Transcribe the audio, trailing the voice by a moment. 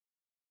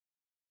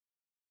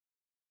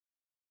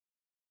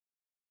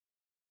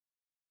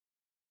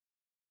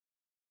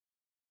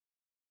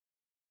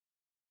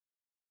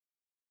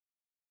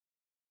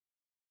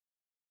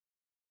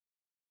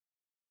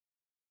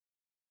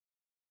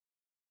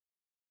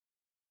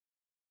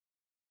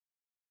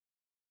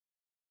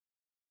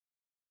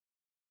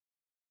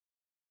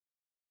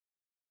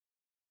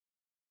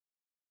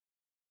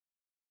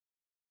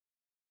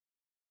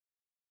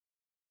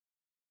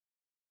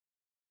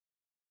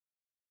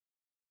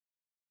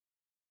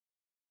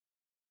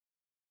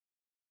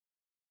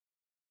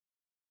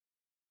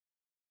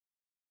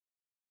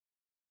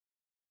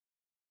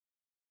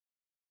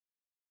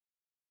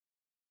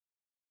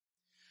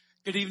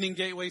Good evening,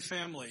 Gateway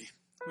family.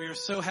 We are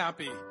so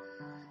happy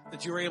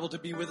that you were able to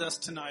be with us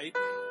tonight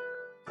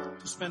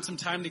to spend some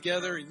time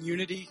together in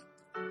unity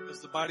as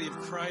the body of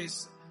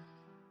Christ,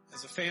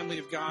 as a family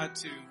of God,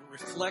 to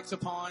reflect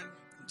upon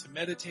and to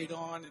meditate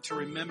on and to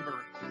remember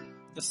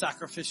the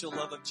sacrificial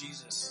love of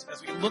Jesus.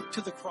 As we look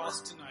to the cross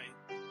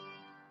tonight,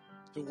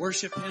 to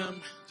worship Him,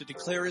 to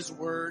declare His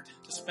word,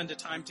 to spend a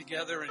time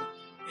together in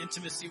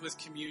intimacy with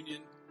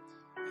communion.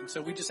 And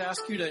so we just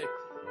ask you to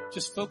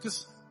just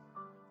focus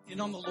in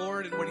on the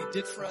Lord and what He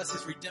did for us,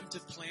 His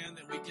redemptive plan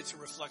that we get to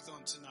reflect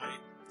on tonight,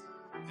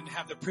 and to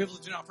have the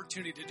privilege and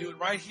opportunity to do it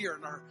right here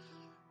in our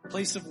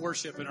place of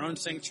worship, in our own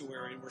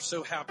sanctuary. And we're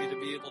so happy to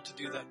be able to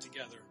do that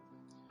together.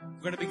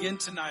 We're going to begin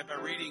tonight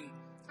by reading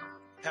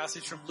a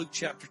passage from Luke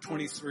chapter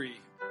 23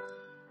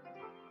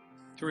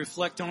 to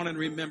reflect on and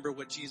remember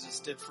what Jesus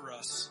did for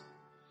us.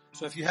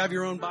 So if you have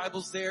your own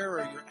Bibles there,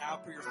 or your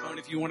app or your phone,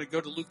 if you want to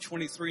go to Luke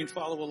 23 and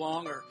follow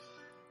along, or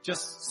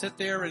just sit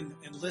there and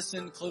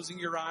listen, closing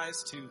your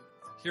eyes to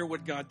hear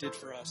what God did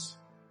for us.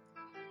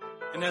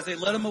 And as they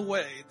led him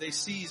away, they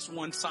seized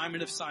one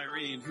Simon of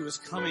Cyrene, who was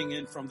coming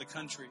in from the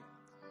country,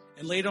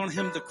 and laid on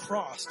him the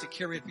cross to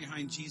carry it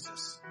behind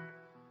Jesus.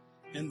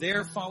 And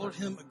there followed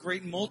him a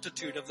great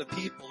multitude of the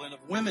people and of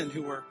women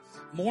who were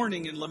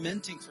mourning and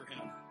lamenting for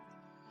him.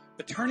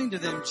 But turning to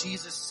them,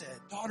 Jesus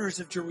said, "Daughters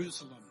of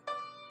Jerusalem,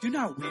 do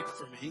not weep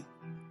for me,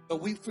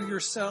 but weep for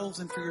yourselves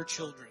and for your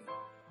children.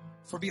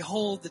 For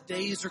behold, the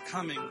days are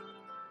coming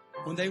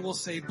when they will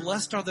say,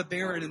 blessed are the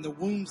barren and the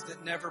wombs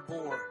that never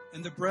bore,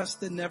 and the breasts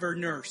that never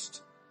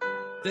nursed.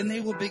 Then they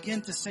will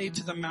begin to say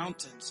to the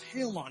mountains,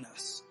 hail on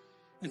us,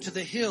 and to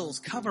the hills,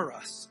 cover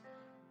us.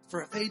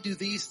 For if they do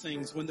these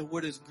things when the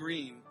wood is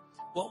green,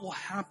 what will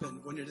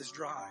happen when it is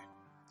dry?"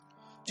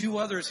 2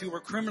 others who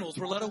were criminals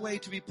were led away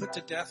to be put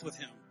to death with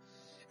him.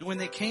 And when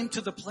they came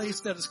to the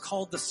place that is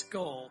called the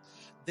Skull,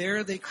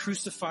 there they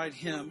crucified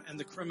him and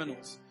the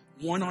criminals,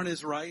 one on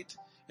his right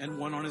and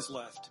one on his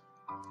left.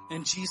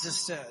 And Jesus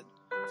said,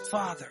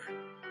 "Father,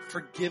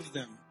 forgive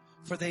them,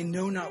 for they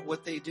know not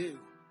what they do."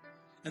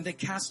 And they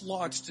cast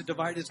lots to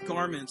divide his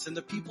garments, and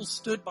the people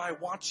stood by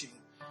watching.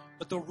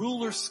 But the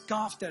ruler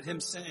scoffed at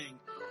him, saying,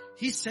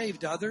 "He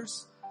saved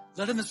others.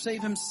 Let him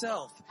save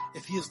himself,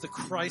 if he is the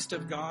Christ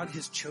of God,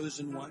 his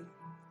chosen one."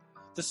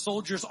 The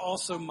soldiers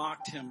also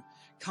mocked him,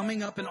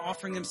 coming up and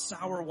offering him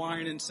sour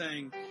wine and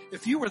saying,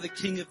 "If you are the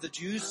king of the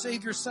Jews,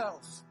 save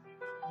yourself."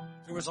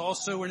 There was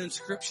also an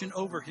inscription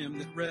over him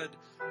that read,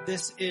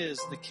 "This is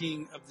the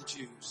King of the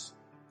Jews."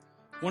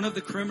 One of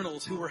the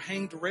criminals who were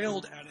hanged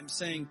railed at him,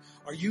 saying,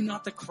 "Are you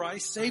not the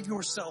Christ? Save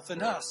yourself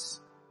and us."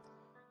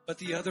 But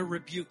the other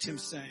rebuked him,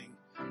 saying,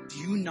 "Do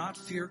you not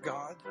fear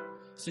God,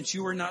 since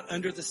you are not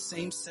under the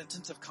same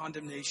sentence of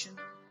condemnation?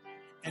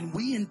 And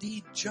we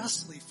indeed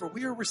justly, for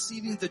we are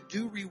receiving the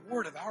due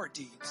reward of our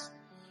deeds.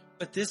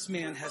 But this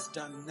man has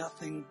done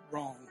nothing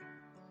wrong."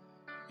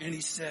 And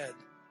he said,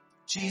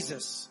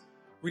 "Jesus,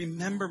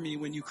 remember me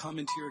when you come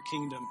into your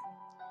kingdom."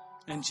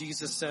 And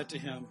Jesus said to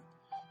him,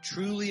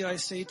 "Truly I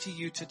say to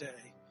you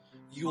today,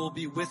 you will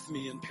be with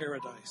me in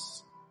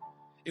paradise."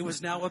 It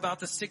was now about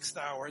the 6th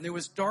hour, and there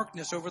was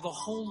darkness over the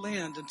whole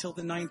land until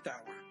the 9th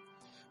hour,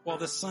 while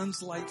the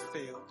sun's light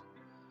failed,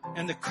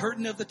 and the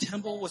curtain of the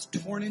temple was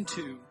torn in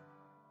two.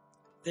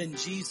 Then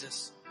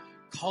Jesus,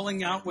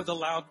 calling out with a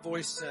loud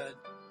voice, said,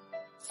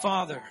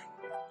 "Father,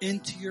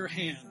 into your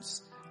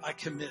hands I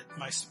commit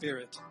my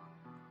spirit."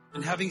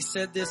 And having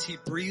said this, he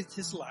breathed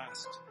his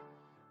last.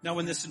 Now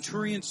when the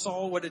centurion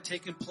saw what had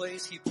taken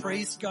place, he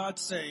praised God,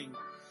 saying,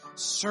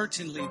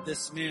 "Certainly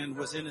this man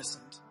was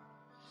innocent."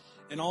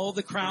 And all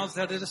the crowds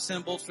that had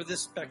assembled for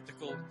this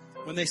spectacle,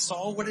 when they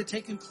saw what had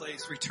taken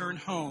place, returned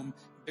home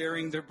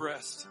bearing their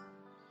breast.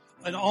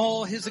 And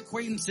all his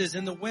acquaintances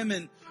and the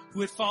women who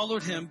had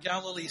followed him,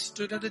 Galilee,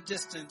 stood at a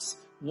distance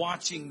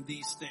watching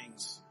these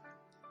things.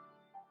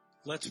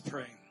 Let's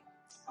pray.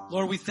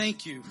 Lord, we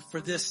thank you for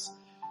this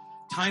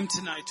time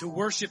tonight to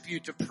worship you,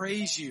 to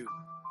praise you,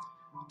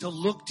 to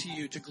look to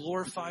you, to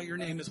glorify your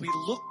name. As we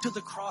look to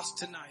the cross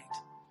tonight,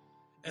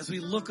 as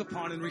we look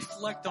upon and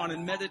reflect on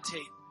and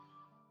meditate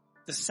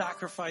the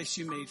sacrifice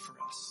you made for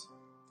us.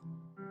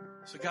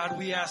 So God,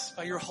 we ask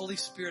by your Holy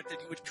Spirit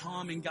that you would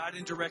come and guide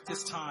and direct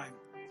this time.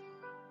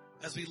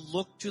 As we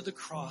look to the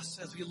cross,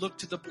 as we look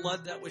to the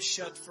blood that was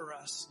shed for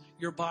us,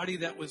 your body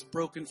that was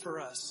broken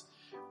for us,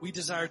 we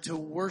desire to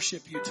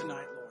worship you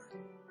tonight, Lord.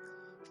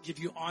 Give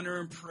you honor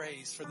and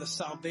praise for the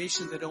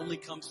salvation that only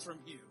comes from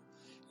you.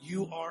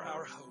 You are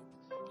our hope.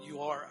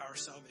 You are our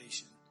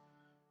salvation.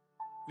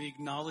 We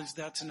acknowledge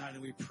that tonight,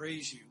 and we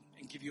praise you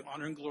and give you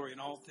honor and glory in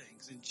all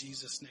things. In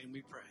Jesus' name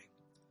we pray.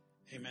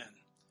 Amen.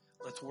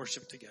 Let's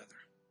worship together.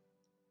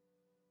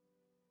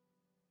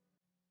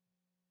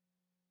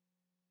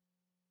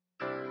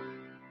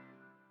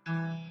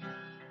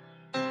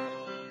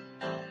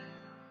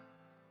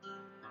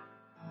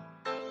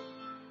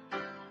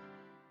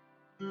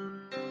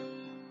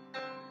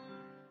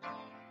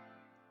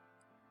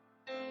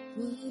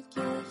 What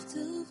gift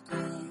of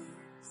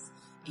grace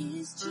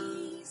is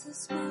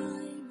Jesus my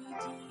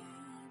Redeemer?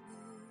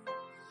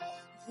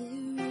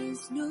 There is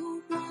is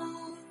no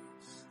more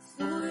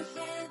for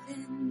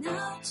heaven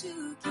now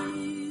to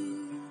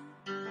give.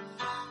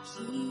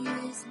 He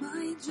is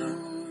my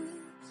joy,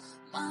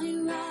 my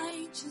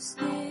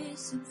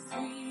righteousness and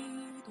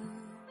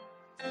freedom,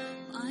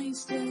 my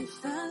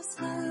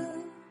steadfast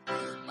love,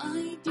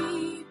 my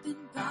deep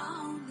and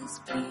boundless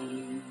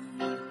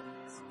peace.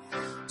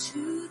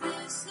 To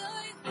this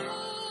I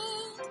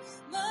hold,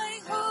 my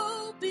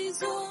hope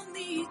is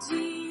only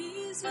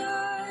Jesus,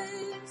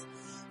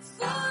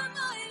 for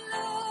my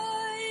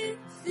life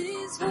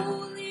is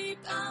wholly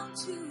bound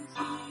to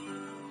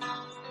Him.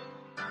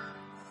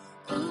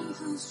 Oh,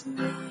 how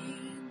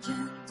strange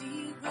and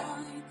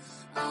divine,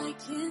 I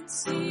can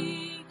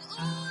sing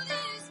all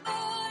is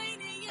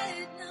mine,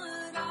 yet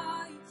not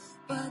I,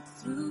 but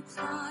through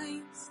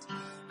Christ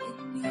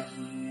in me.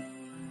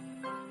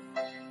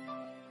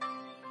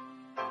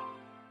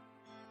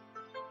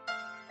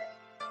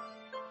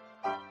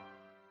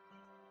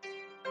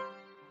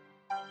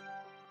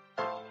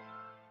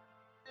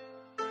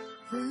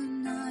 The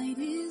night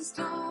is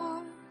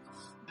dark,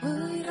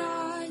 but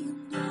I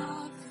am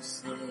not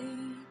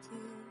forsaken,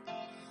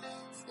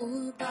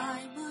 for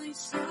by my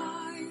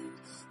side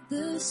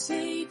the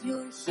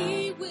Savior,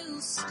 He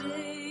will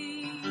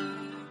stay.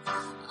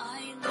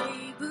 I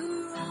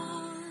labor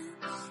on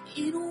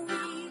in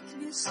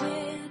weakness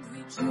and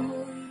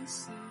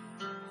rejoicing,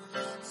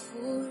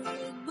 for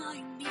in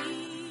my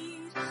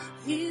need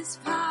His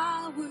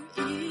power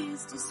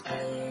is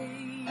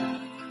displayed.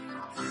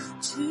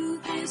 To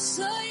this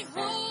I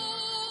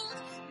hold,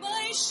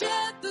 my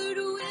shepherd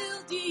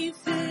will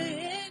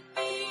defend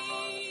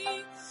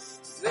me.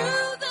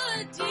 Through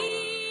the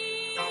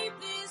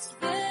deepest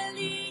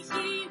valley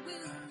He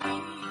will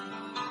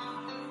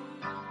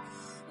lead.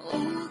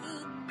 Oh, the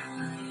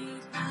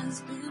night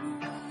has been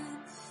won,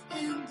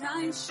 and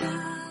I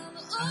shall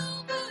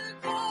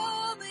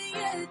overcome,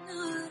 yet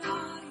not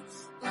I,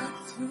 but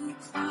through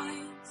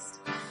Christ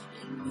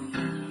in me.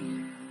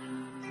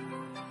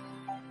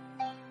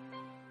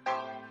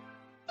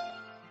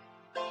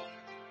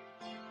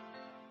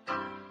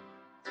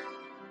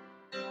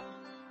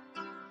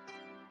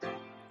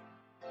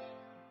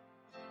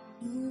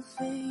 No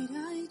fate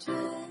I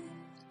dread,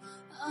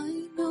 I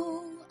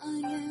know I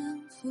am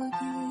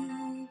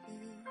forgiven.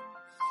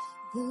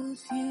 The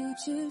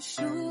future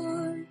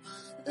sure,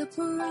 the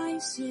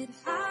price it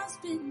has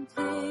been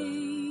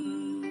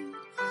paid.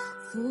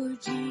 For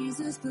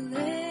Jesus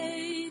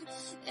bled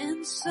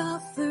and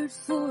suffered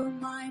for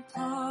my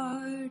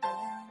pardon,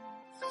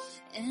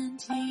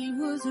 and He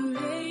was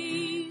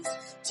raised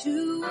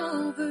to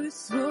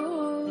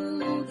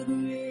overthrow the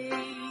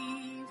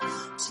grave.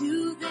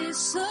 To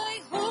this I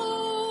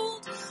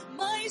hold,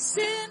 my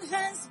sin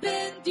has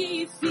been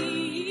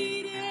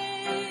defeated.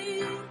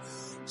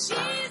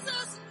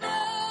 Jesus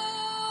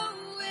now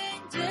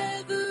and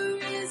ever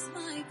is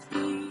my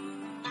plea.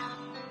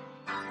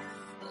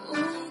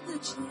 Oh, the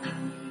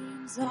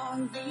chains are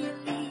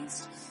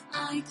released,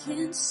 I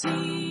can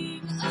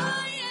sing,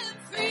 I am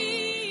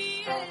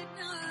free, and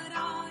not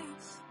I,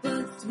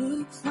 but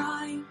through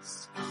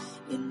Christ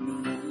in me.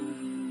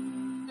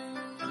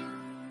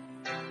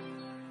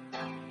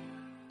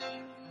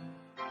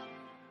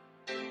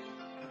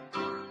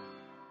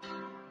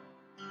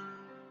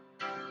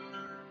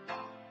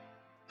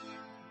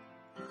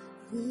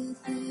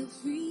 With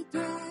every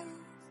breath,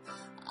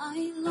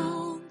 I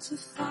long to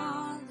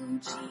follow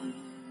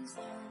Jesus,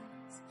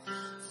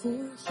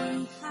 for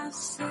He has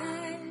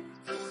said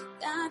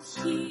that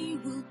He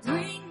will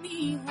bring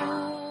me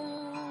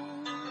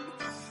home.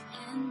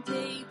 And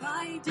day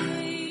by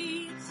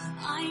day,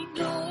 I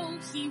know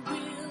He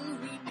will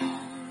renew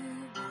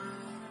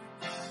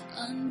me,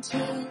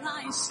 until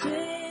I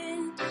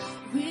stand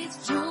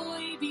with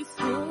joy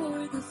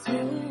before the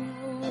throne.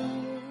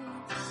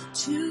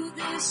 To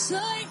this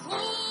I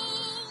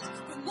hold,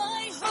 for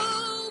my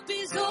hope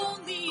is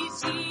only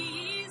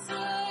Jesus,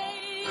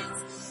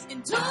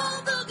 and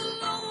all the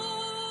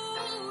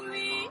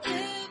glory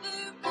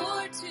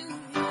evermore to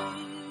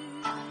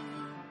Him.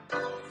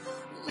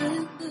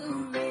 When the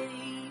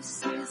race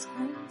is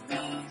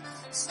complete,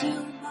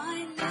 still my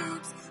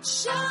lips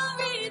shall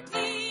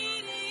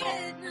repeat,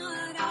 yet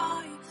not I,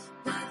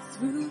 but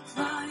through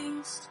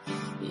Christ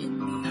in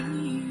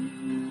me.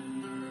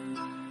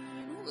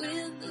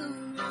 When the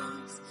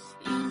race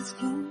is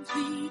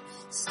complete,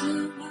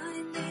 still my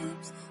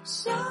lips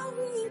shall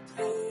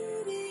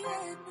repeat,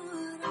 yet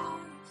not I,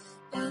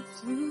 but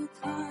through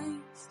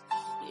Christ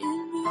in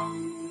me.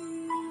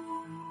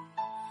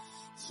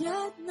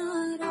 Yet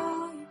not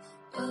I,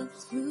 but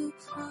through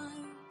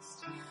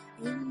Christ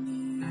in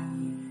me.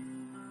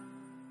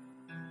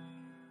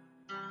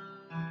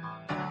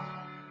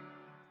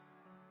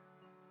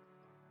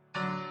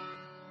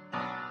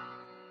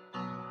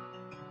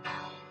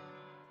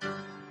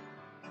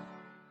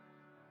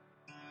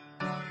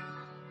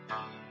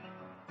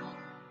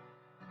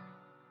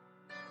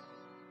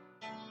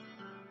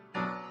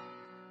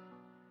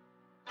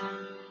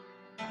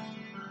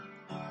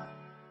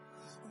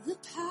 The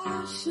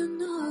passion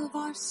of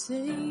our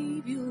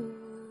Savior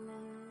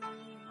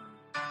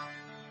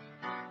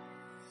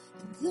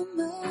the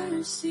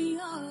mercy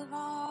of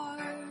our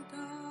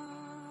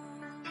God.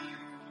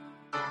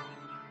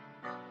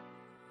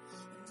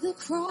 The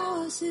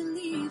cross, it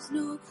leaves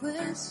no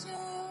question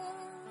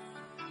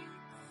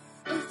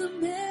of the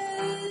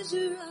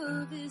measure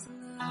of his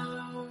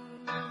love.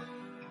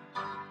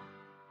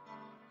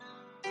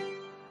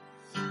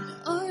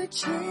 Our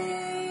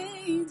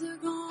chains are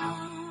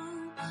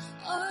gone,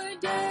 our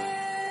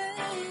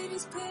debt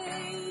is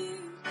paid.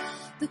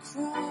 The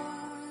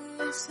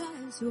cross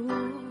has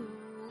overthrown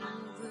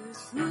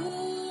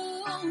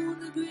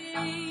the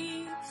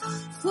grave.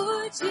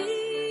 For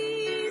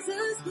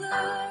Jesus'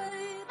 blood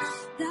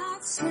that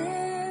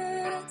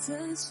sets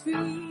us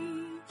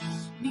free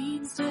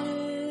means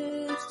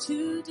death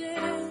to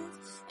death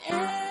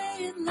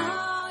and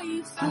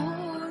life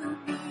for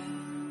me.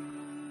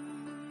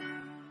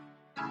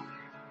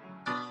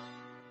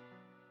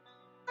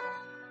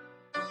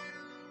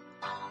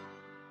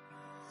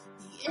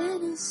 The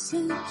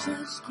innocent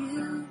judged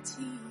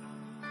guilty,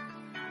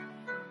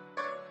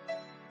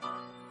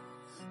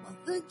 while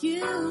the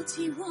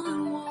guilty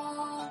one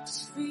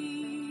walks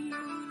free.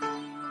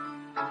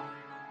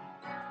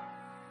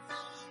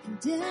 And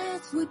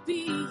death would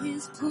be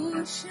his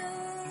portion,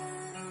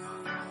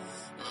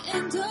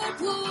 and our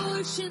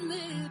portion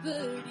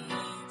liberty,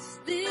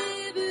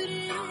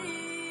 liberty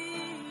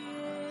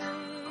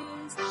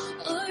is.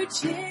 Our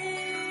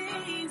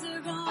chains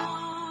are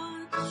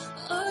gone,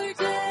 our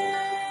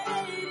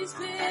debt is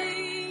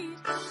paid.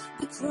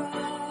 The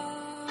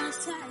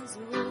cross has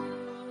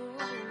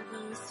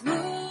overthrown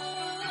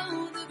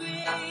the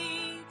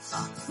grave.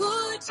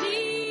 For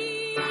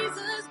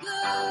Jesus'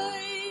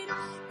 blood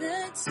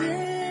that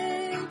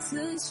sets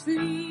us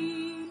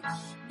free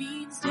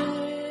means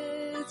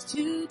death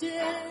to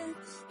death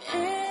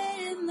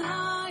and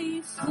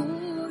life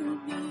for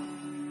me.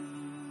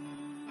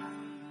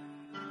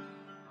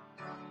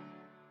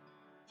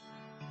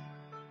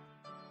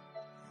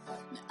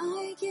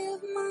 I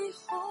give my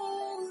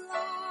whole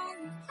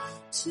life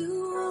to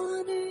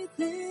honor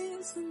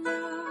this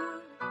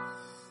love.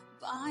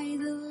 By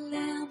the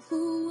Lamb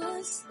who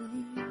was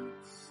slain,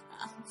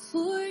 I'm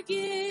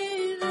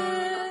forgiven.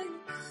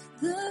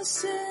 The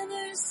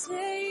sinner's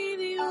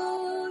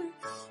Savior,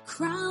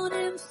 crown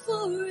him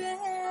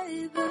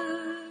forever.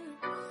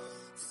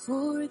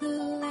 For the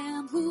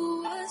Lamb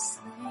who was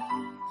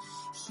slain,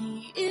 he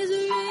is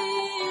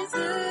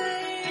risen.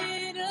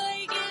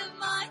 I give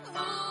my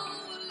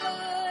whole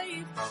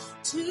life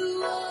to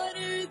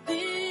honor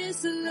this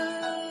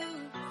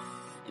love.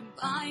 And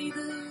by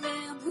the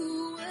Lamb who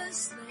was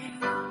slain,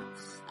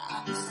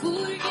 I'm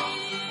forgiven.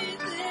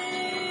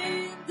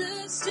 The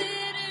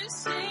sinner's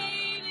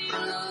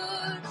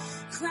Savior,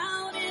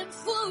 crown him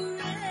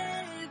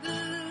forever.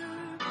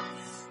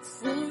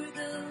 For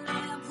the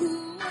Lamb who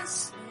was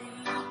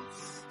slain,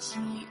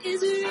 he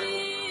is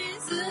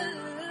risen.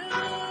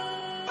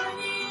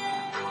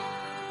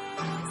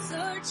 Yes,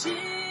 our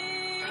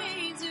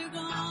chains are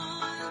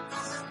gone,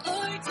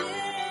 our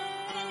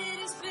debt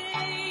is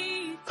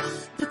paid.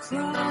 The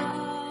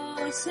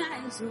cross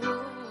has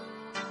overthrown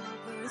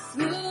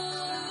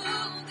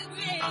the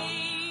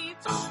grave.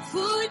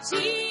 For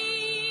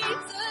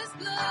Jesus'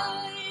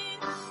 blood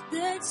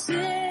that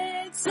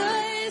sets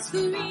us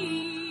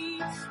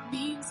free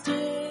means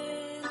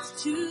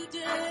death to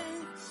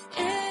death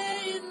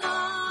and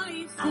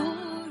life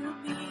for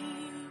me.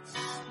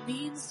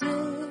 Means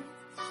death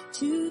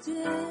to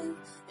death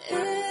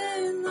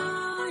and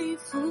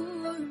life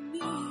for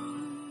me.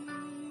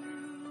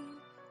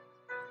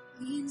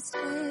 Means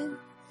death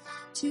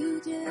to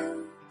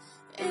death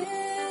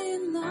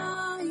and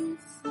life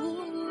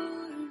for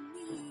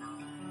me.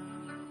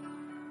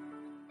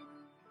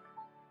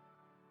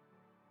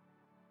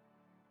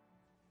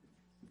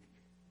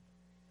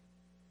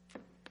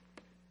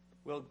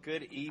 Well,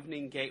 good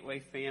evening, Gateway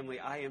family.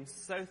 I am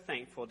so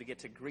thankful to get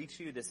to greet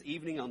you this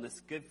evening on this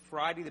Good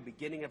Friday, the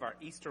beginning of our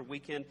Easter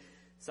weekend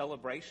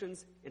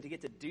celebrations, and to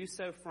get to do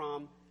so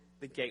from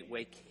the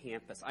Gateway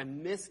campus. I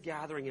miss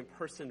gathering in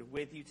person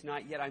with you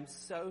tonight, yet I'm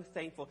so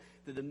thankful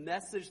that the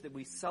message that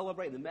we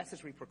celebrate and the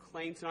message we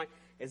proclaim tonight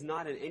is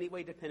not in any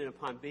way dependent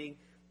upon being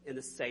in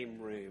the same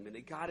room, and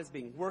that God is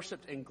being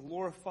worshiped and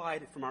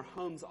glorified from our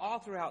homes all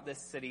throughout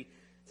this city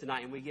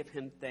tonight, and we give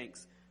him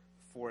thanks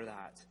for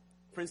that.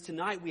 Friends,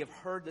 tonight we have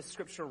heard the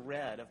scripture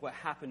read of what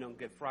happened on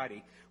Good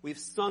Friday. We've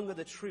sung of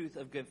the truth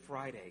of Good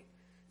Friday.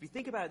 If you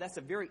think about it, that's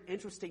a very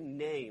interesting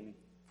name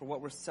for what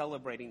we're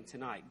celebrating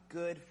tonight,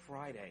 Good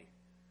Friday.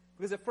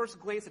 Because at first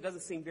glance, it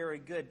doesn't seem very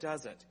good,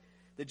 does it?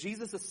 That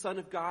Jesus, the Son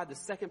of God, the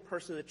second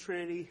person of the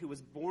Trinity, who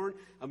was born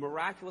a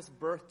miraculous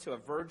birth to a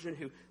virgin,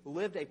 who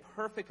lived a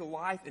perfect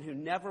life and who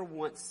never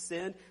once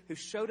sinned, who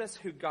showed us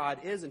who God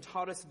is and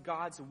taught us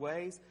God's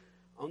ways,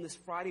 on this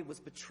Friday was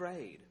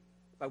betrayed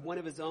by one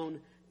of his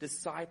own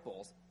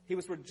disciples. He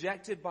was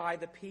rejected by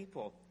the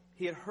people.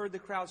 He had heard the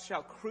crowd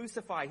shout,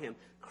 "Crucify him,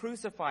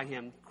 crucify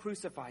him,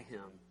 crucify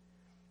him."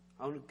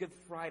 On Good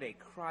Friday,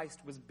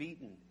 Christ was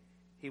beaten.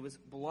 He was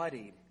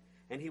bloodied.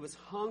 And he was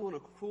hung on a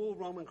cruel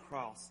Roman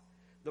cross,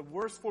 the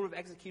worst form of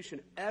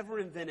execution ever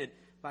invented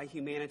by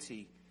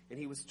humanity. and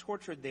he was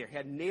tortured there. He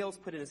had nails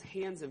put in his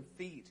hands and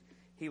feet.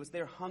 He was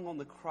there hung on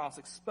the cross,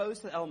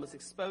 exposed to the elements,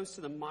 exposed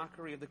to the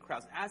mockery of the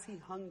crowds. As he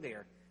hung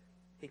there,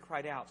 he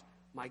cried out,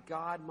 my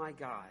God,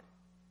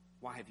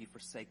 why have you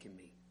forsaken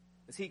me?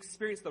 As he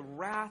experienced the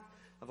wrath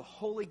of a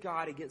holy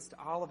God against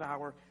all of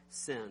our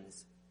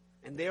sins.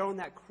 And there on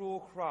that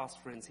cruel cross,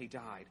 friends, he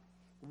died.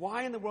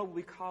 Why in the world would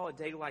we call a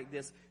day like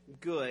this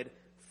Good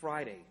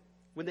Friday?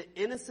 When the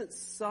innocent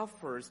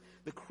suffers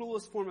the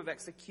cruelest form of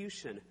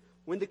execution,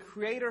 when the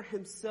Creator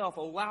himself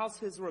allows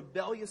his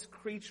rebellious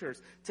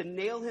creatures to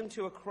nail him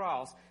to a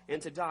cross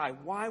and to die,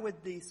 why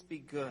would this be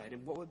good?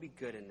 And what would be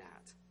good in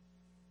that?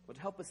 Well,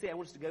 to help us see, I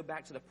want us to go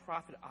back to the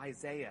prophet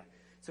Isaiah.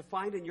 So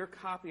find in your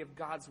copy of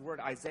God's Word,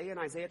 Isaiah and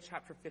Isaiah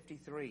chapter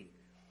 53.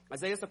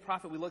 Isaiah is the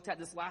prophet we looked at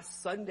this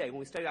last Sunday when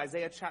we studied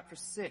Isaiah chapter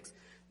 6.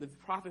 The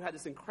prophet who had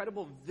this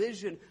incredible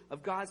vision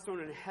of God's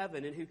throne in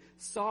heaven and who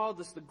saw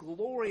the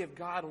glory of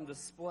God on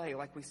display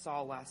like we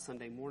saw last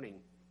Sunday morning.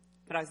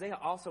 But Isaiah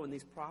also in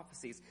these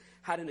prophecies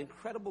had an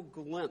incredible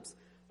glimpse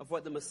of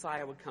what the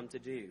Messiah would come to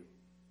do.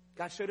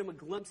 God showed him a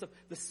glimpse of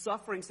the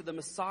sufferings that the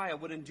Messiah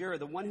would endure,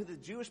 the one who the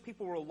Jewish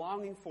people were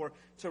longing for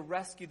to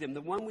rescue them,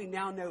 the one we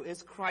now know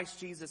is Christ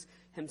Jesus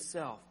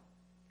himself.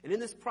 And in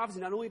this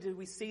prophecy, not only did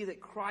we see that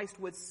Christ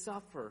would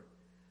suffer,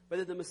 but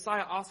that the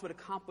Messiah also would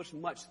accomplish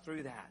much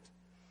through that.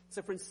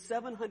 So from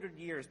 700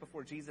 years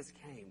before Jesus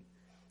came,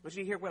 I want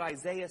you to hear what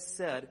Isaiah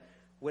said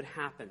would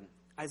happen.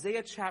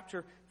 Isaiah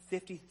chapter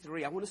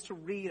 53. I want us to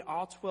read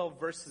all 12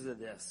 verses of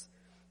this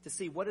to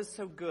see what is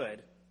so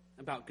good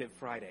about Good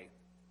Friday.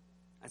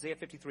 Isaiah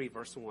 53,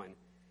 verse 1.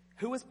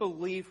 Who has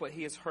believed what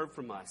he has heard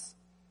from us?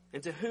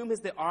 And to whom has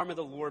the arm of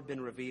the Lord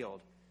been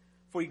revealed?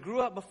 For he grew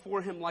up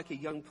before him like a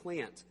young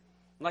plant,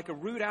 like a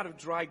root out of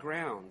dry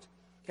ground.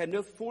 He had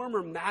no form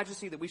or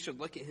majesty that we should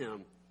look at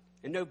him,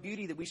 and no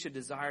beauty that we should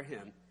desire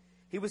him.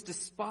 He was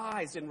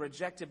despised and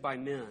rejected by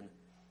men,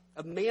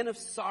 a man of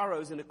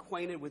sorrows and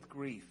acquainted with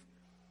grief.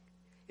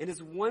 And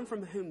as one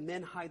from whom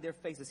men hide their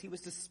faces, he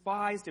was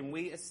despised and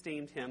we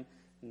esteemed him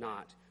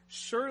not.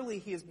 Surely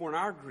he has borne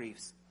our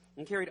griefs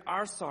and carried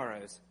our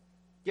sorrows.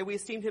 Yet we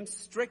esteemed him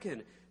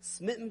stricken,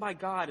 smitten by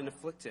God, and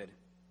afflicted.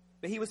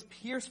 But he was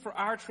pierced for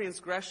our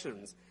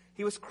transgressions.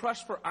 He was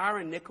crushed for our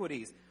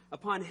iniquities.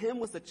 Upon him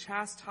was the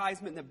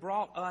chastisement that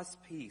brought us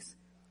peace.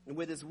 And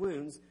with his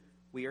wounds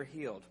we are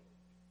healed.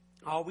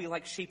 All we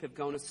like sheep have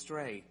gone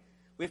astray.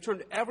 We have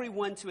turned every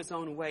one to his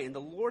own way, and the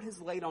Lord has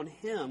laid on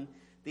him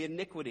the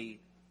iniquity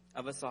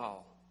of us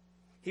all.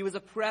 He was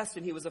oppressed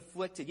and he was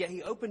afflicted, yet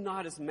he opened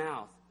not his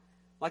mouth.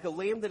 Like a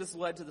lamb that is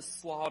led to the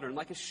slaughter, and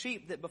like a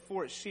sheep that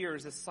before its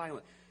shearers is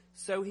silent,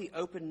 so he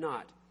opened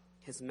not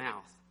his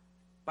mouth.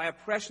 By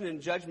oppression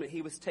and judgment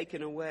he was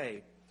taken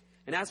away.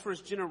 And as for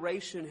his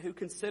generation, who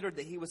considered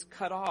that he was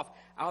cut off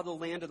out of the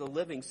land of the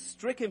living,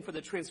 stricken for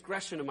the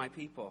transgression of my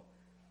people.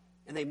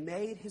 And they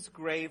made his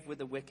grave with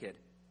the wicked,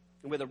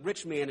 and with a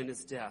rich man in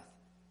his death,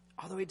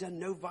 although he had done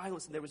no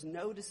violence, and there was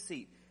no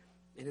deceit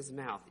in his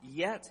mouth.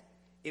 Yet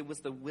it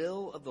was the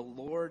will of the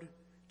Lord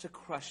to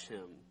crush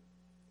him.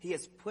 He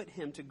has put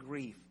him to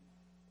grief.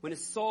 When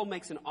his soul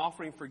makes an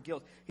offering for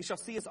guilt, he shall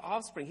see his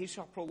offspring. He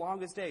shall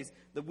prolong his days.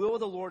 The will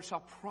of the Lord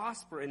shall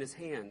prosper in his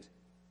hand.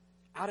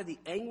 Out of the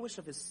anguish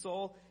of his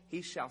soul,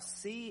 he shall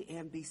see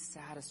and be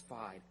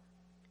satisfied.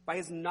 By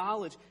his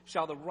knowledge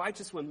shall the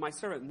righteous one, my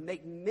servant,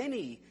 make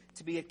many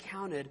to be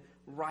accounted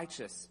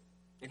righteous,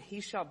 and he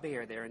shall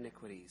bear their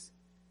iniquities.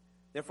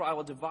 Therefore I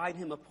will divide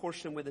him a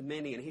portion with the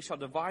many, and he shall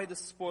divide the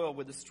spoil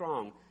with the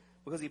strong,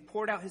 because he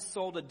poured out his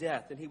soul to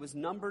death, and he was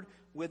numbered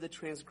with the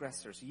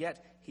transgressors.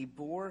 Yet he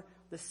bore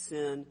the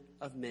sin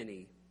of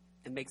many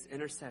and makes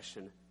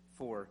intercession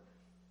for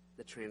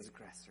the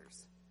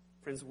transgressors.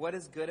 Friends, what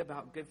is good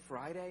about Good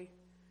Friday?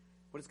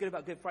 What is good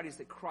about Good Friday is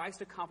that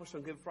Christ accomplished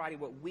on Good Friday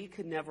what we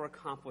could never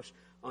accomplish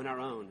on our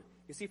own.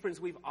 You see, friends,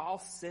 we've all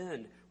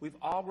sinned. We've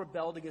all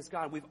rebelled against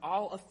God. We've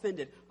all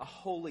offended a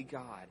holy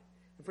God.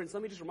 And friends,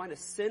 let me just remind us,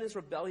 sin is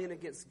rebellion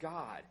against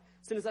God.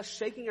 Sin is us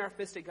shaking our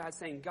fist at God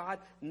saying, God,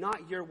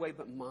 not your way,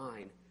 but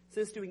mine.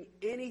 Sin is doing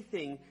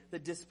anything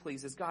that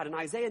displeases God. And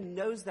Isaiah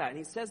knows that. And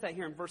he says that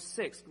here in verse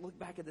 6. Look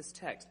back at this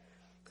text.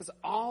 Because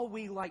all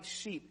we like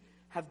sheep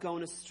have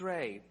gone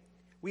astray.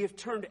 We have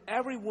turned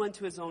everyone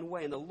to his own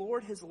way. And the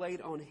Lord has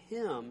laid on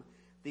him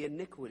the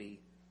iniquity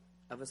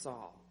of us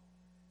all.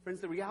 Friends,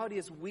 the reality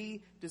is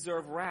we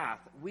deserve wrath.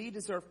 We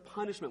deserve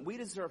punishment. We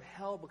deserve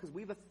hell because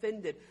we've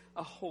offended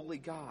a holy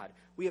God.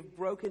 We have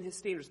broken his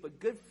standards. But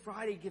Good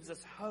Friday gives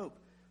us hope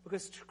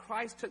because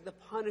Christ took the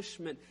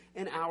punishment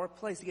in our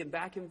place. Again,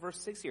 back in verse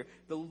 6 here,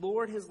 the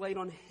Lord has laid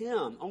on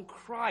him, on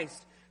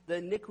Christ, the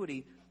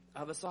iniquity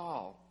of us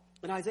all.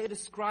 And Isaiah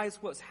describes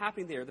what's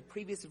happening there, the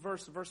previous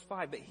verse, verse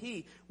 5. But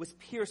he was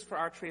pierced for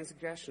our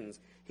transgressions.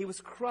 He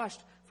was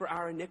crushed for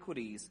our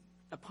iniquities.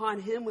 Upon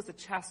him was the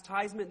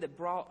chastisement that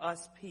brought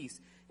us peace,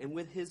 and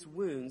with his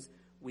wounds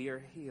we are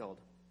healed.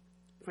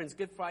 Friends,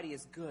 Good Friday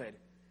is good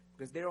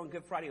because there on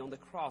Good Friday on the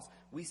cross,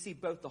 we see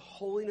both the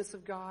holiness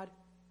of God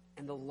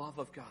and the love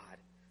of God.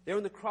 There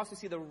on the cross, we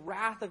see the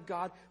wrath of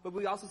God, but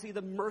we also see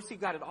the mercy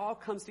of God. It all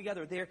comes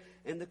together there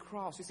in the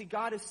cross. You see,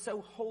 God is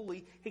so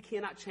holy, he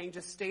cannot change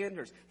his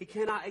standards. He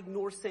cannot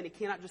ignore sin. He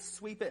cannot just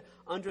sweep it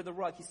under the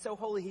rug. He's so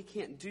holy, he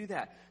can't do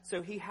that.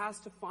 So he has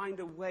to find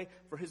a way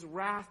for his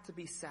wrath to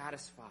be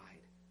satisfied.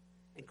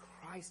 And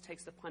Christ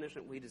takes the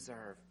punishment we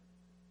deserve.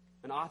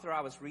 An author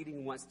I was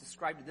reading once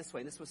described it this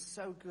way, and this was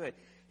so good.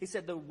 He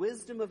said, the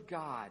wisdom of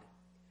God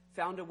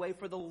found a way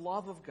for the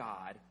love of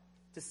God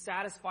to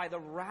satisfy the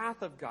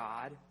wrath of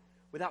God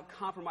without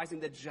compromising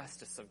the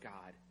justice of God.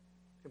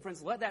 And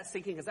friends, let that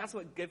sink in, because that's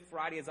what Good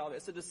Friday is all about.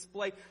 It's a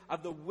display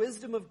of the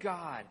wisdom of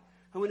God,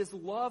 who in his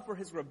love for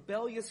his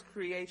rebellious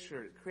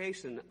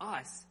creation,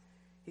 us,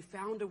 he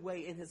found a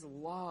way in his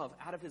love,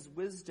 out of his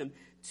wisdom,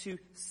 to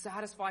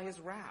satisfy his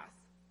wrath,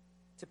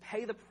 to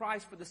pay the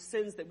price for the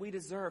sins that we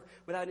deserve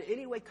without in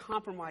any way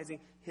compromising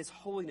his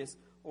holiness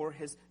or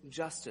his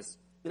justice.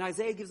 And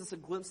Isaiah gives us a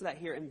glimpse of that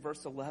here in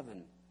verse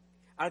 11.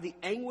 Out of the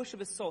anguish of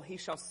his soul, he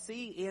shall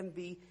see and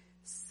be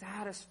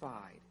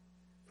satisfied.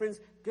 Friends,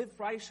 Good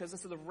Friday shows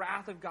us that the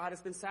wrath of God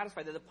has been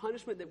satisfied, that the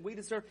punishment that we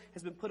deserve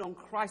has been put on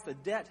Christ. The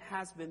debt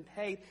has been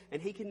paid,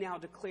 and he can now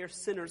declare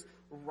sinners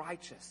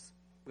righteous.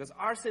 Because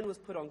our sin was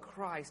put on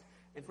Christ,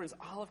 and friends,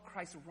 all of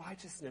Christ's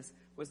righteousness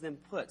was then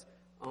put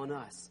on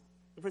us.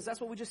 And friends,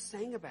 that's what we just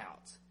sang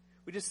about.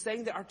 We just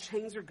sang that our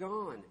chains are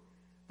gone,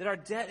 that our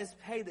debt is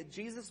paid, that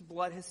Jesus'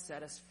 blood has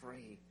set us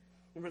free.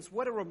 And friends,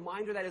 what a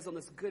reminder that is on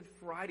this Good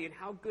Friday, and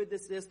how good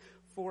this is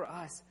for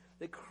us,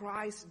 that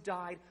Christ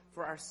died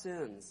for our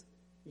sins.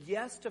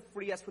 Yes, to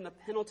free us from the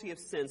penalty of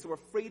sin, so we're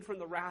freed from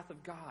the wrath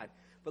of God.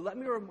 But let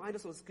me remind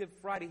us on this Good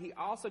Friday, he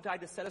also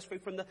died to set us free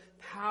from the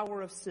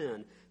power of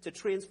sin, to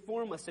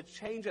transform us, to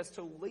change us,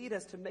 to lead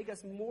us, to make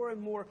us more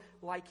and more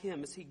like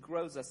him as he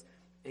grows us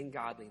in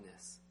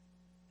godliness.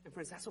 And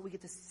friends, that's what we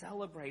get to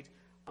celebrate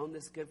on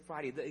this Good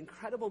Friday, the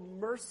incredible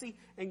mercy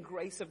and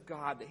grace of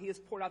God that he has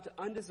poured out to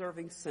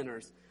undeserving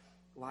sinners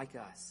like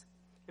us.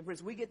 And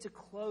friends, we get to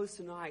close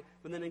tonight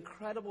with an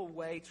incredible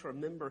way to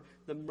remember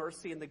the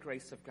mercy and the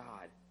grace of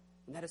God.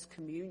 And that is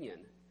communion.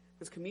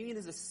 Because communion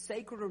is a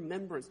sacred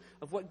remembrance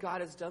of what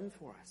God has done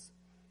for us.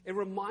 It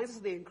reminds us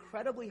of the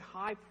incredibly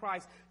high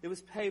price that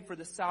was paid for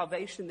the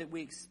salvation that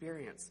we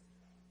experience.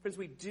 Friends,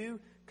 we do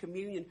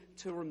communion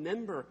to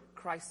remember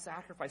Christ's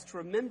sacrifice, to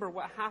remember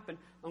what happened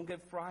on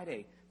Good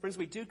Friday. Friends,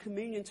 we do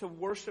communion to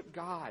worship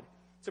God,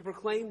 to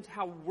proclaim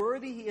how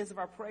worthy he is of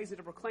our praise, and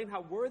to proclaim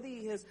how worthy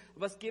he is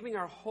of us giving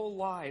our whole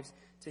lives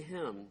to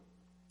him.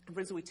 And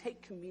friends, when we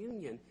take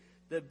communion,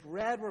 the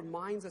bread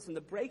reminds us, and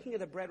the breaking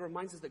of the bread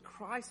reminds us that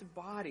Christ's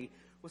body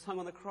was hung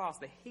on the cross,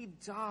 that he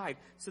died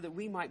so that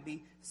we might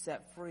be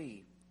set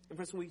free. And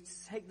friends, when we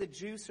take the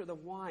juice or the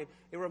wine,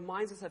 it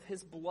reminds us of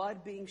his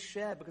blood being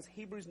shed, because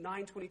Hebrews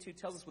 9:22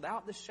 tells us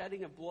without the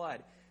shedding of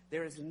blood,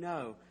 there is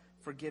no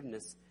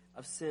forgiveness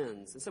of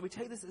sins. And so we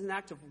take this as an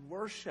act of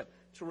worship,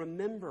 to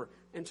remember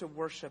and to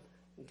worship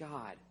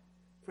God.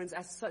 Friends,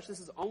 as such, this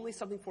is only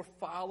something for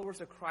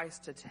followers of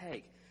Christ to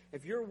take.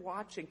 If you're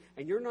watching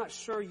and you're not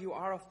sure you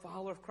are a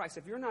follower of Christ,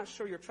 if you're not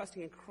sure you're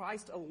trusting in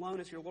Christ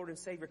alone as your Lord and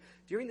Savior,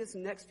 during this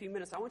next few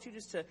minutes, I want you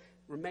just to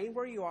remain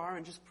where you are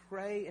and just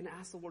pray and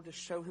ask the Lord to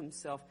show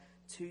himself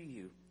to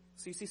you.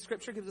 So you see,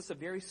 Scripture gives us a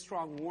very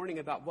strong warning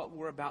about what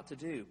we're about to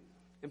do.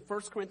 In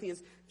 1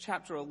 Corinthians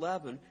chapter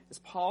 11, as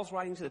Paul's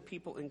writing to the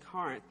people in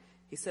Corinth,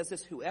 he says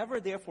this, "Whoever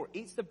therefore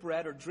eats the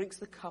bread or drinks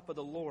the cup of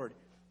the Lord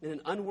in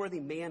an unworthy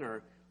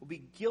manner will be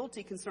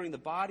guilty concerning the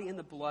body and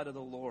the blood of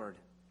the Lord.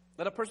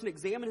 Let a person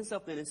examine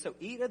himself then, and so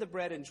eat of the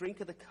bread and drink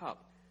of the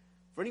cup.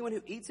 For anyone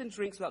who eats and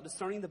drinks without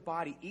discerning the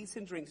body eats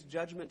and drinks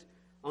judgment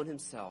on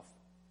himself.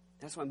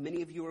 That's why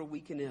many of you are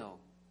weak and ill,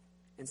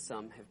 and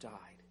some have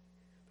died."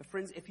 But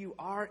friends, if you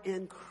are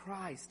in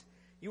Christ,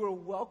 you are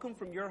welcome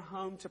from your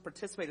home to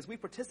participate. As we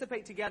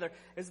participate together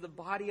as the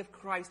body of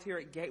Christ here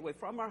at Gateway,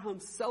 from our home,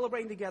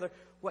 celebrating together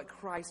what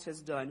Christ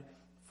has done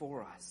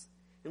for us.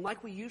 And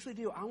like we usually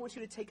do, I want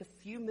you to take a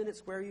few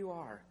minutes where you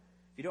are.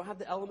 If you don't have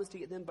the elements to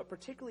get them, but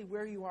particularly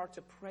where you are,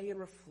 to pray and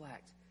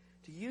reflect.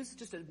 To use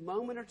just a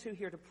moment or two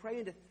here to pray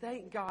and to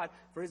thank God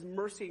for his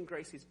mercy and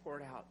grace he's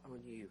poured out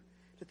on you.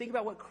 To think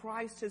about what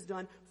Christ has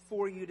done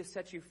for you to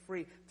set you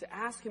free. To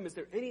ask him, is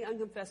there any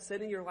unconfessed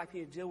sin in your life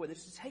you need to deal with? And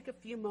just to take a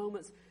few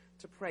moments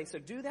to pray. So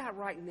do that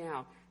right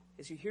now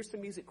as you hear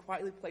some music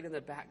quietly played in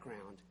the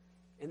background.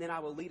 And then I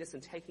will lead us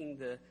in taking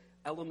the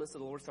elements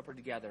of the Lord's Supper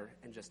together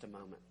in just a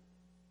moment.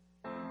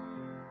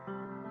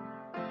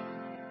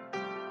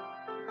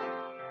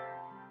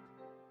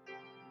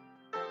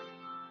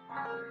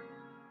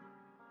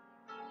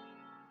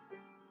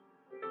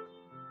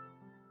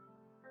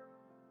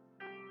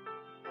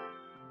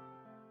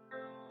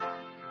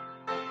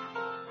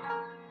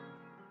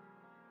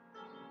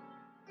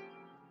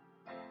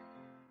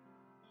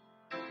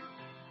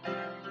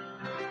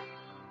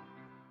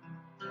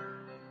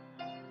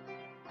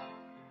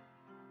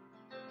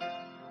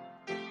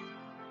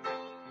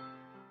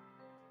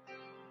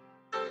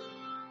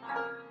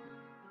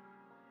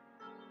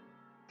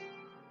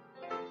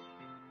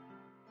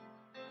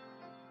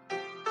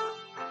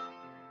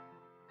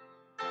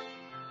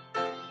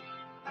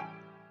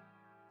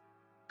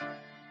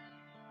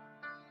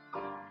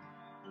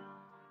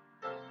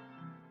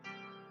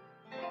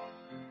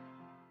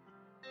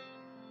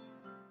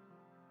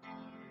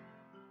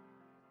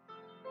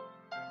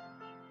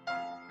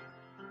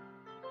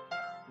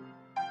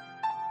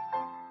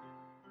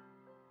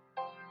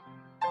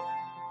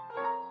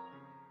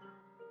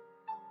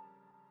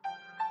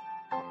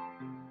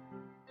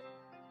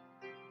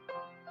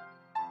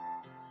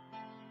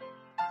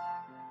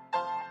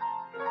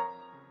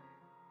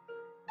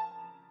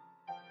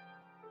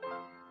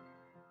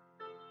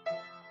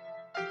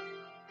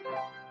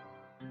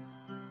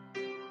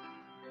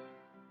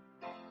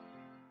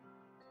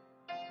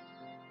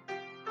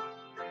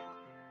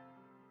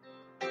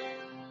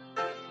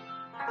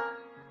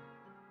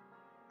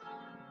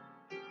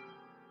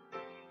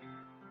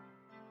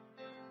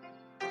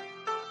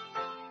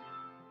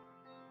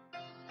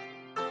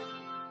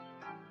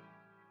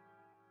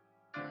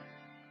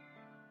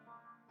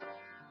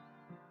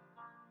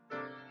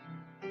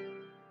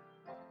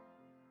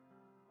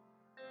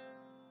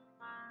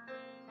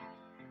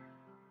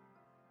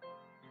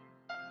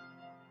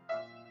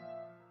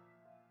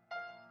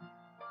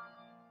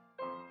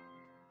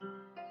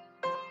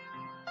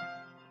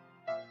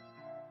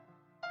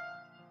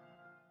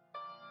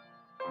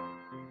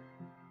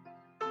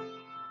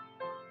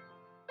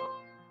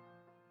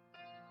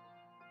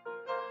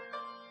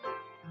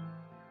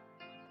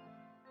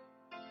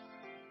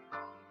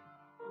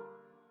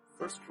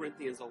 1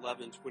 Corinthians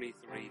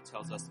 11:23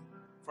 tells us,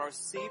 "For I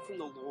received from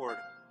the Lord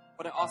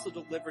what I also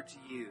delivered to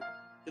you,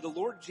 that the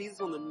Lord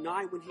Jesus on the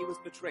night when he was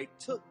betrayed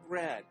took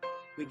bread.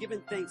 When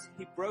given thanks,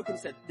 he broke and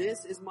said,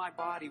 'This is my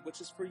body, which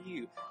is for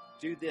you.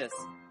 Do this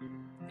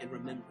in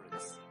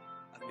remembrance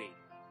of me.'"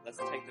 Let's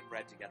take the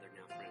bread together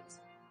now, friends.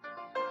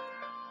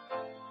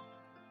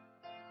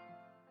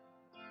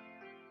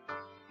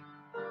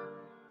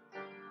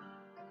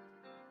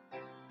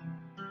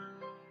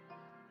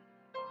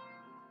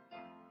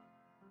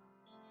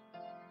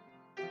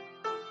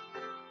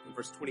 In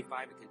verse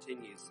 25, it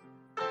continues,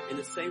 "In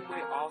the same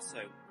way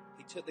also,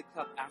 he took the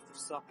cup after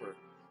supper,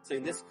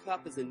 saying, 'This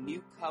cup is a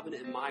new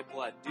covenant in my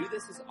blood. Do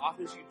this as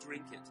often as you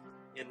drink it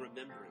in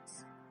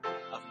remembrance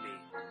of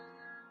me.'"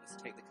 Let's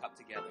take the cup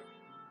together.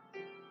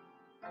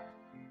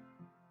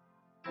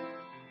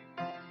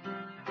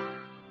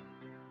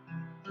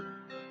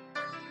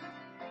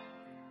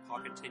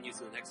 Paul continues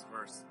in the next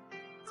verse.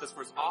 It says,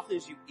 "For as often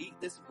as you eat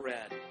this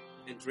bread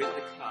and drink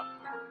the cup,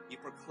 you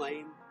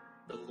proclaim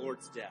the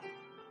Lord's death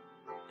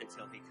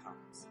until he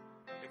comes."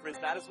 And friends,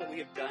 that is what we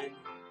have done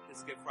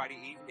this Good Friday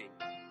evening.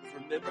 We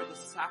remember the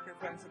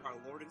sacrifice of our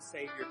Lord and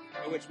Savior,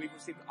 by which we've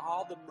received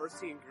all the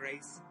mercy and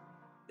grace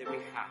that we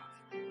have.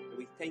 And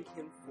we thank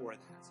him for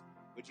that.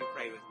 Would you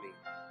pray with me?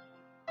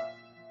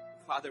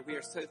 Father, we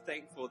are so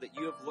thankful that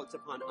you have looked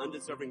upon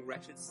undeserving,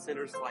 wretched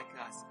sinners like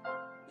us.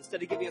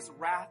 Instead of giving us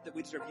wrath that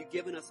we deserve, you've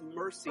given us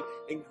mercy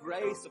and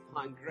grace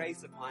upon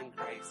grace upon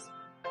grace.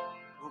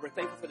 Lord, we're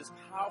thankful for this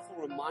powerful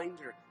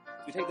reminder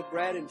as we take the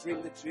bread and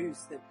drink the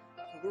juice, that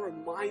we're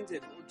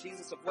reminded, Lord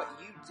Jesus, of what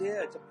you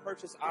did to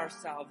purchase our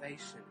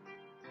salvation.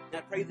 And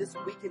I pray this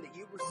weekend that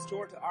you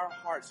restore to our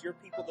hearts, your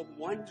people, the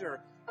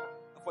wonder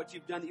of what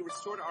you've done, that you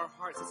restore to our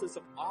hearts a sense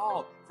of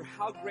awe for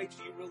how great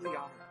you really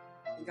are.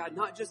 And God,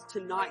 not just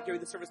tonight during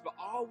the service, but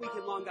all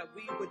weekend long, God,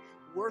 we would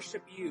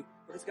worship you.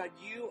 Because God,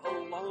 you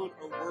alone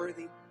are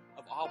worthy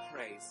of all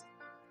praise.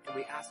 And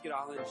we ask it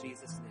all in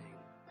Jesus' name.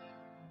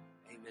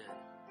 Amen.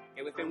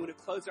 Okay, we're going to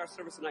close our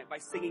service tonight by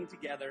singing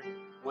together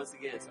once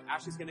again. So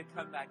Ashley's going to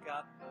come back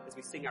up as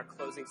we sing our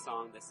closing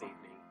song this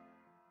evening.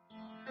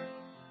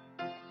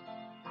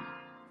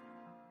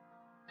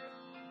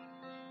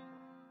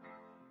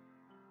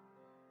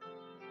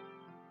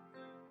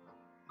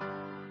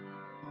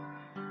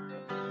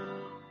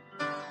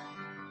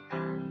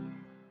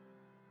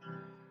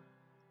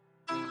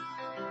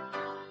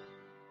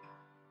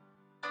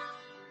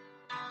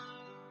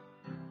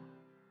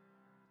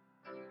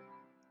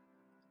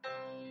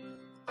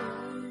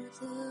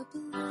 The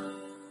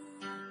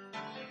blood,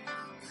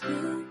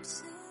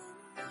 crimson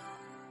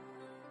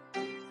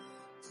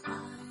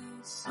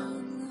price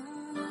of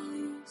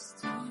life's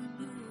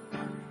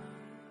demand,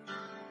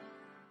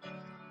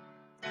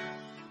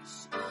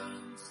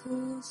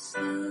 shameful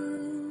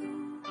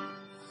sin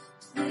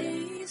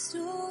placed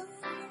on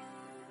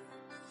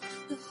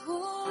the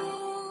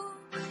whole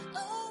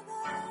of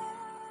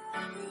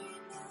every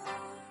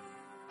man.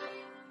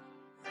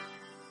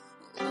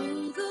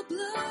 Oh, the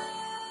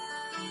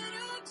blood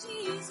of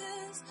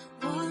Jesus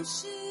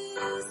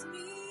washes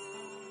me.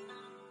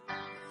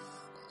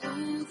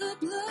 Oh, the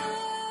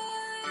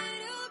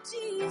blood of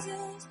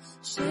Jesus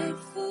shed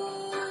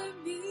for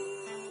me.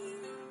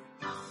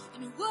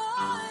 And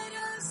what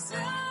a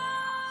sacrifice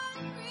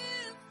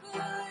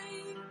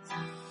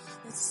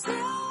that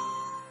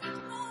saved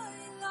my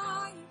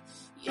life.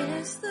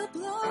 Yes, the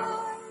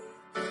blood,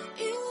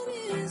 it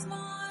is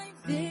my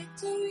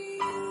victory.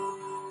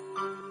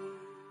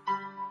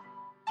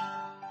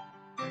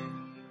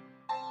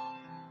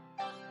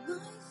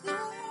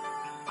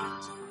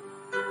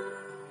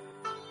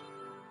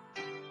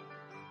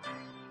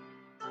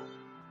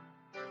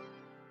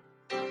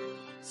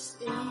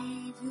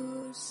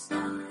 Savior,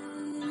 Son,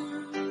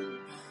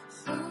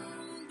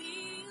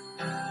 Holy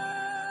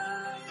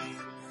One,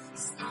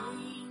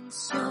 slain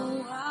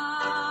so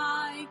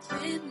I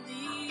can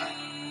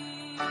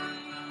live.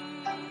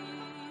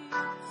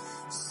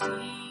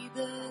 See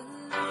the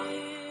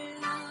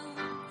Lamb,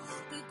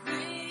 the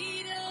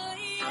great I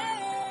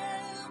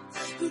am,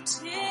 who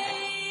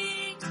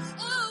takes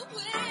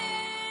away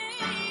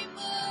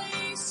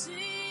my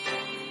sin.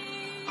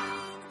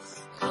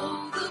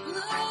 Oh, the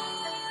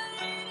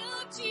blood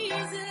of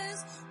Jesus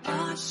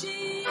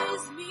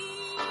washes me.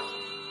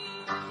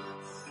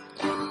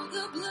 Oh,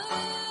 the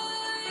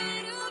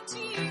blood of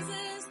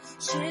Jesus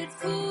shed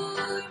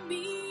for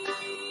me.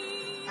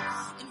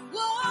 And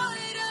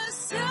what a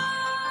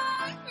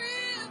sacrifice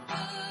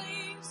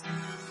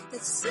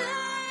that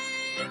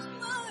saved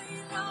my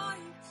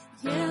life.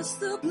 Yes,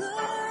 the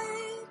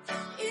blood,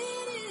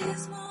 it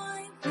is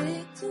my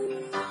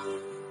victory.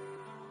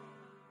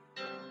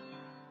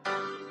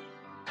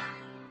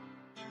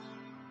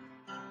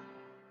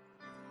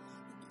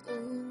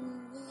 Oh,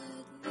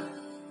 what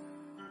love,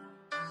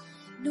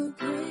 no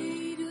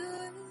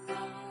greater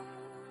love.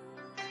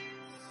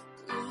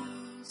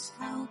 Please,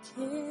 how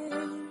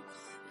can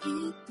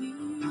it be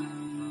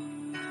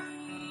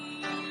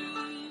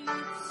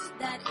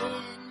that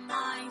in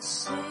my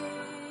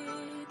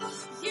sin,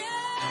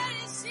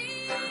 yes,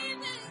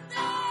 even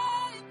though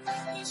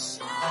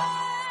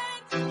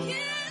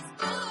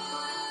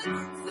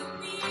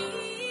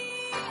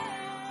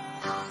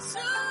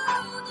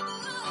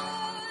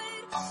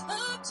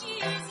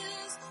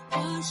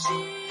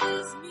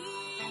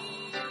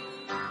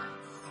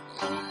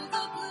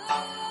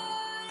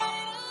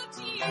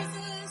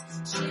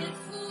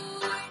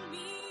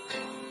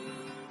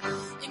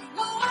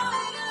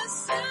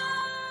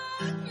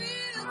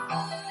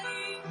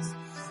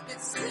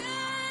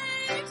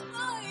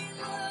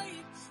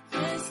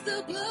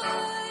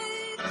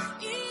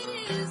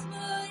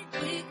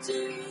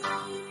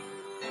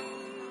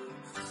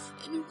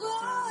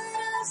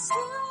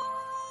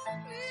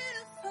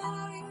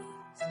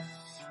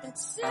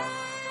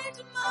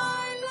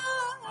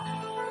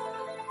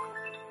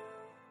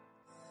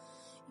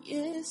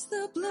is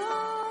the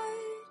blood,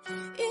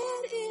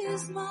 it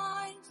is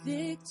my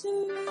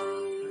victory.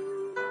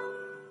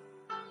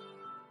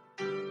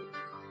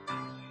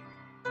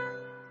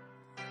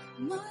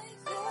 My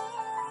victory.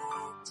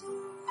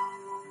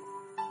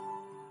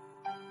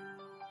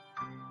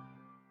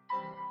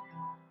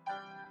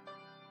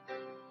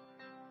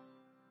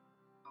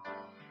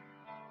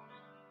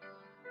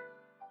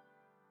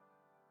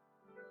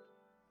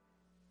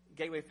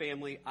 Gateway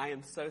family, I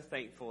am so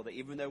thankful that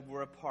even though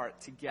we're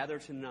apart, together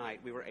tonight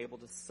we were able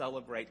to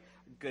celebrate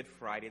Good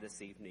Friday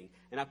this evening.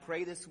 And I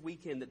pray this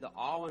weekend that the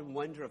awe and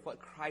wonder of what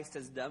Christ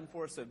has done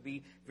for us would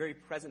be very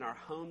present in our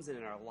homes and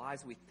in our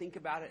lives. We think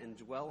about it and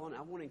dwell on it.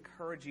 I want to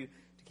encourage you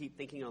to keep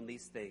thinking on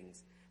these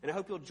things. And I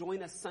hope you'll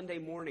join us Sunday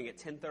morning at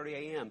 10:30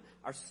 a.m.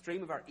 Our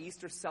stream of our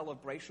Easter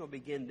celebration will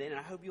begin then. And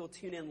I hope you'll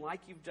tune in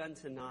like you've done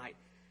tonight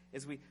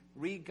as we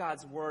read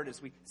God's Word,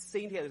 as we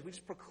sing together, as we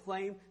just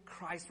proclaim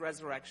Christ's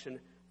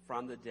resurrection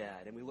from the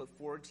dead. And we look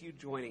forward to you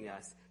joining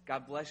us.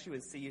 God bless you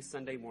and see you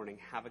Sunday morning.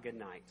 Have a good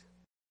night.